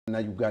na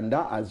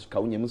Uganda as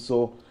Kaunye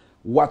Muso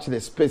watch the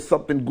space,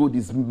 something good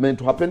is meant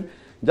to happen.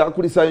 Njaka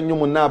kulisa nnyo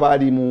monna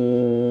abali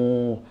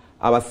mu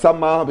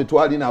abasama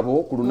betwali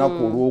nabo ku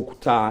lunaku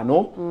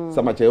olwokutaano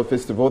Summer Chayo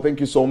Festival. Thank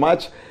you so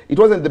much. It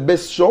wasn't the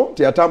best show,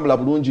 teyatambula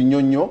bulungi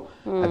nnyo.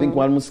 I think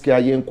one music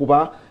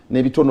yenkuba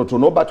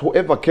nebitonotono, but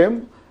whoever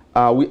came,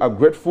 we are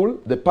grateful.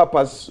 The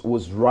purpose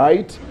was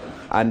right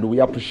and we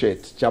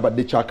appreciate.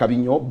 Chabadde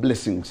kyakabinyo,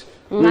 blessings.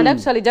 And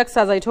actually, Jax,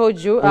 as I told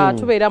you,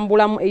 tubeera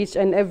mbulamu each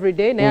and every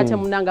day. Naye ate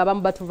munanga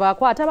abamu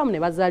batuvaako, ate abamu ne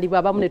bazaalibwa,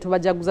 abamu ne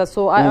tubajaguza.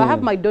 So I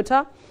have my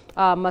daughter.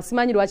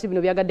 Simanyi lwaki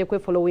bino byagadde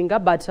kwefollowinga,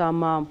 but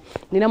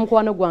nina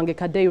mukwano gwange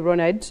Kadei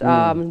Ronald.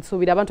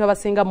 Nsuubira abantu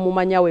abasinga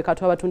mumanya we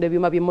katwa abatunda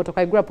ebyuma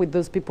by'emmotoka. I grew up with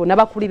those people.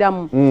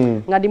 Nabakuliramu.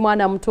 Nga ndi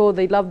mwana muto,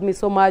 they loved me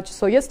so much.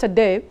 So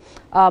yesterday,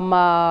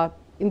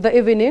 in the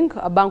evening,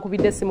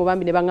 bankubidde simu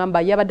bambi ne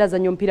bangamba yabadde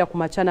azannya omupiira ku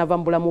machana ava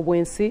mu bulamu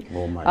bw'ensi.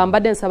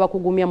 Mbadde nsaba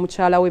kugumya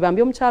mukyala we,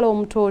 bambi omukyala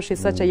omuto, she's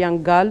such a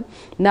young girl,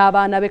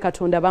 n'abaana be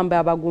Katonda bambi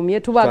abagumye.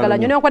 Tubaagala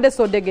nnyo newankwadde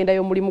sodde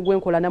gendayo omulimu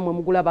gwenkola nammwe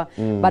mugulaba,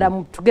 but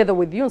I'm together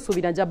with you.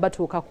 Nsuubira nja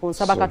batuukako.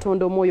 Nsaba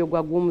Katonda omwoyo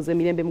gwagumuze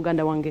mirembe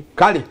muganda wange.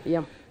 Kale.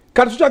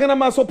 Kati tukyagenda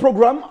maaso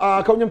program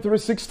Kaunye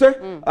 360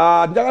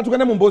 njagala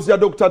tugende mu mboozi ya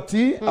Dr.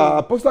 T.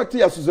 Posta T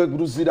yasuze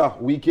Luzira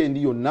weekend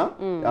yonna.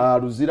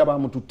 Luzira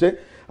bamututte.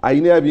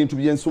 Aina ebintu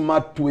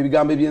by'ensumatu,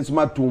 ebigambo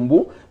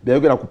by'ensumatumbu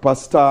byayogera ku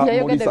Pastor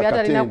Molisa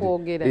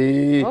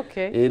Katende.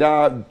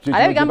 Era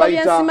ebigambo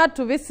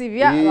by'ensumatu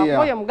bisibya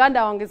abakoyo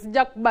muganda wange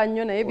sijja kuba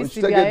nnyo naye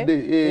bisibya.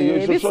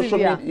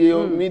 Social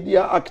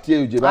media act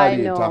eyo gye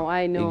baleeta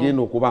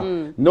egenda okuba.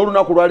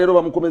 N'olunaku lwaleero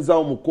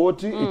bamukomezaawo mu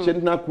kooti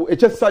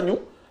ekyessanyu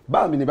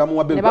bambi ne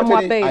bamuwa beli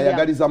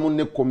ayagaliza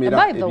munne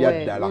komera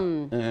ebyaddala.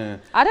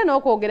 Ate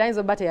n'okwogera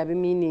ayinza obba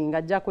teyabimiininga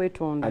ajja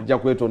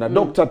kwetonda.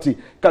 Dr. T.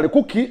 Kale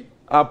Cookie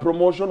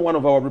promotion, one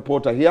of our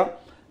reporter here,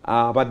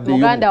 but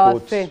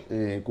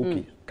the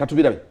Cookie.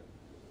 Katubirabe.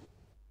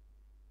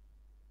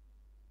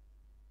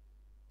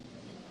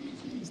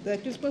 Is the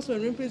accused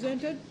person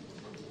represented?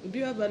 Do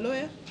you have a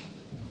lawyer?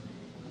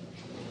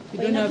 You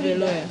don't have a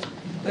lawyer.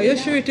 Are you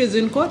sure it is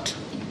in court?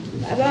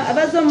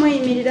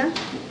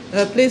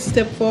 Please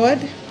step forward.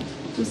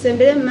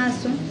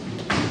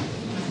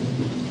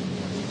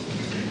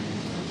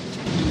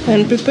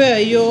 And prepare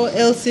your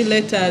LC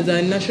letters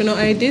and national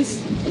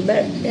IDs.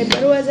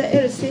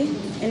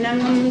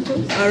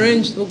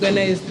 Arrange,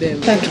 organize them.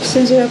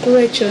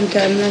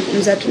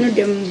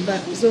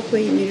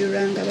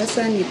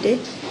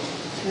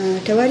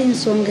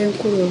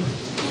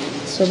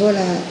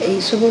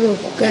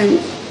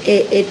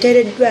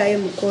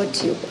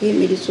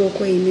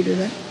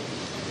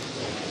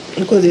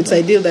 Because it's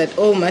ideal that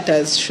all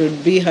matters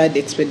should be heard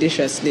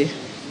expeditiously.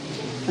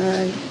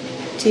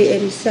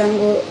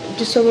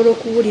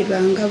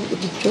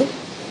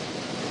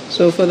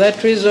 So for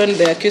that reason,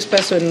 the accused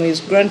person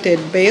is granted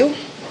bail.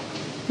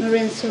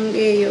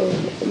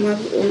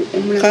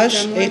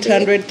 Cash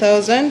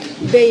 800,000.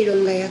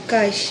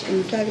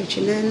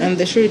 And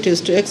the surety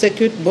is to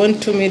execute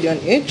bond 2 million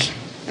each.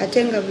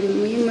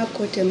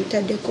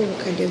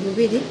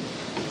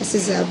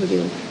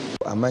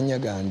 Amanya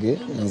gange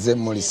nze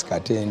Molisa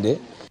Katende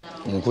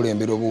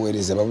nkulembera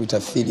obuweereza babuyita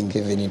Feeding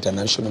Heaven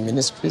International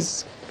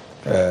Ministries.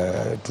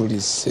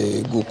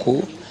 Tulise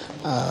guku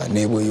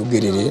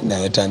nebweyogerere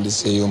naye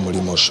tandiseeyo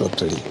omulimu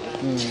shortly.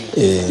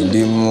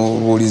 Ndi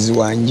mubuulizi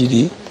wa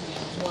njiri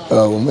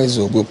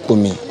omwezi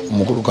ogw'ekkumi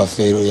omukulu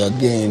Kafeero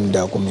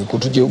yagenda ku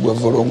mikutu gy'ogwa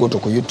Volongoto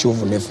ku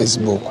YouTube ne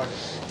Facebook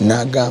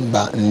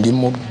n'agamba ndi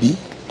mubbi,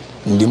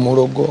 ndi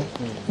mulogo,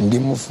 ndi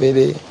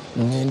mufere,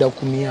 ngenda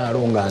ku myalo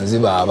nga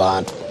nziba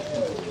abantu.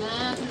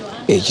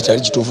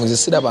 Ekitali kituufu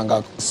nze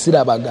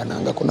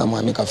sirabaganangako na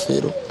mwami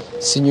Kafeero.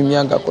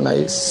 Sinyumyangako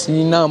naye,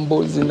 sirina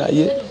mboozi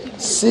naye,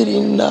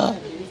 sirina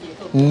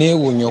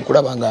neewuunya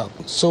okulaba nga.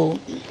 So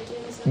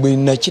bwe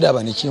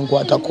nakiraba ne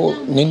kinkwatako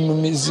ne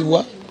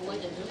nnumizibwa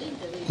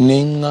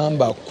ne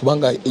ŋŋamba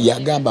kubanga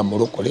yagamba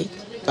mulokole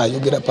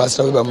ayogera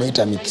paasita we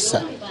bamuyita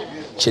Mikisa.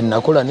 Kye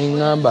nakola ne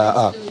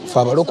ŋŋamba fe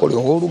abalokole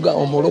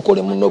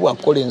omulokole munno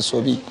bw'akola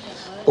ensobi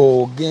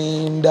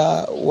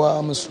ogenda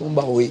wa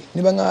musumba we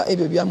nibanga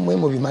ebyo byammwe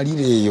mu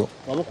bimalire eyo.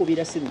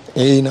 Wamukubira simu?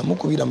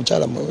 Namukubira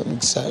mukyala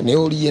Mikisa naye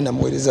oli ye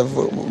namuweereza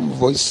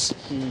voice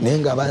naye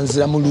nga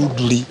banzira mu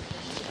luduli.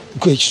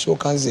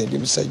 Kwekisooka nze ndi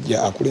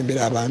musajja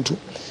akulembera abantu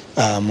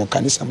mu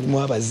kanisa mulimu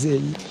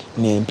abazeeyi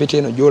n'empeta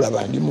eno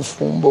gy'olaba ndi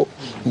mufumbo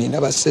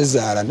nina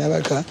basezaala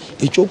nabaka.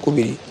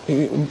 Ekyokubiri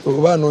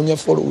oba anoonya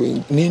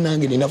following naye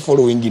nange nina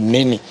following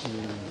nnene.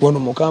 Wano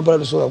mu Kampala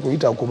tusobola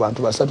kuyita ku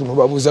bantu basatu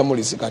n'obabuuza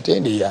Molisa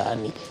Katende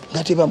yaani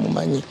nga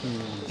tebamumanyi.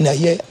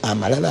 Naye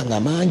amalala nga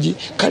mangi.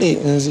 Kale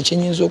nze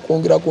kyenyinza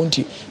okwongerako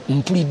nti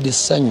mpulidde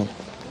essanyu.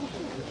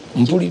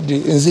 Mpulidde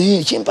nze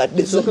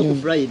ekimpadde essanyu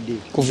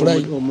ku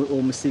Friday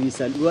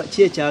omusibisa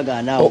ki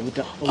ekyagaana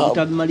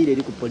obutabimalira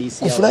eri ku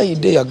poliisi. Ku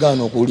Friday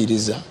yagaana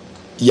okuwuliriza.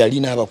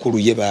 Yalina abakulu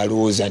ye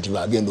balowooza nti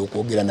bagenda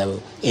okwogera nabo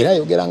era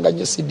ayogeranga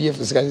nnyo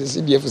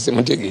CDF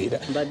simutegeera.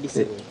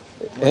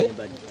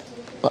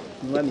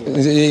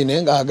 Nze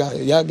naye nga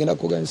yagenda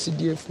kugana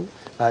CDF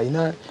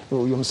ayina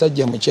oyo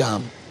musajja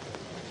mukyamu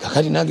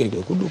kakati nange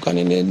kudduka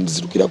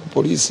nenzirukira ku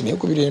poliisi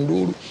nekubira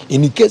enduulu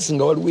in case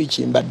nga waliwo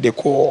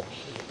ekimbaddeko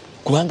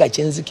kubanga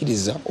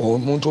kyenzikiriza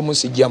omuntu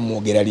omusijja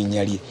mwogera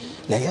linnya lye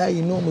naye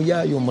ayina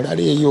omuyaayo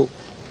omulala eyo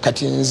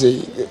kati nze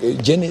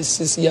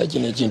genesis ya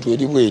kino ekintu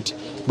eri bweti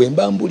bwe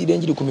mba mbulira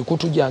enjiri ku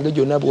mikutu gyange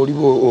gyonna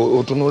bw'oliba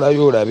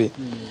otunulayo olabe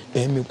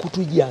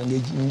emikutu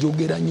gyange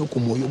njogera nnyo ku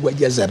mwoyo gwa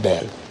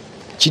Jezebel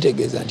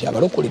kitegeeza nti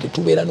abalokole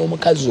tetubeera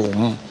n'omukazi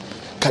omu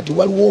kati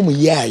waliwo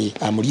omuyaaye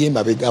amuli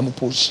emabega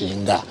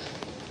amupushinga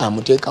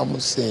amuteeka mu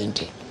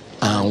ssente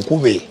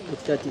ankube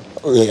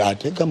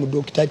ateeka mu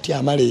Dr.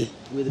 Amale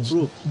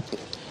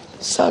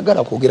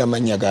saagala kwogera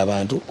mannya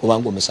g'abantu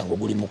kubanga omusango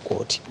guli mu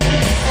kkooti.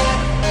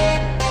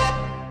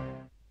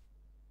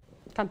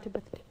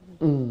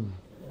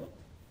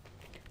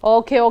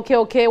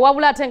 Okay.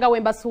 Wabula ate nga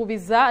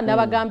wembasuubiza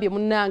nabagambye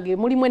munnange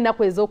mulimu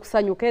ennaku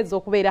ez'okusanyuka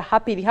ez'okubeera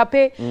happy.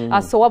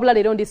 So wabula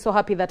leero ndi so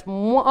happy that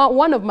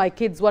one of my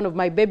kids, one of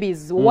my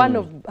babies, one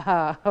of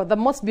the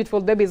most beautiful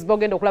babies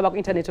bogenda okulaba ku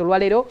internet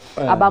olwaleero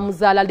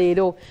abamuzaala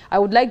leero. I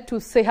would like to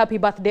say happy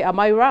birthday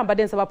Amira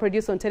mbadde nsaba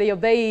producer ontereyo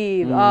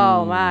babe.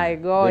 Oh my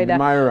god.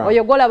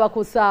 Oyo golaba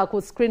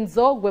ku screen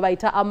zo gwe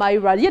bayita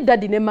Amira. Ye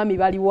daddy ne mami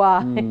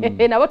baliwa.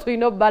 Nabo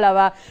tulina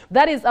obbalaba.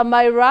 That is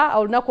Amira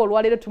olunaku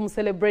olwaleero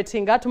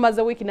tumuselebratinga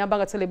tumaze wiki namba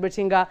nga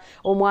celebratinga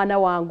omwana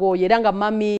wange era nga mami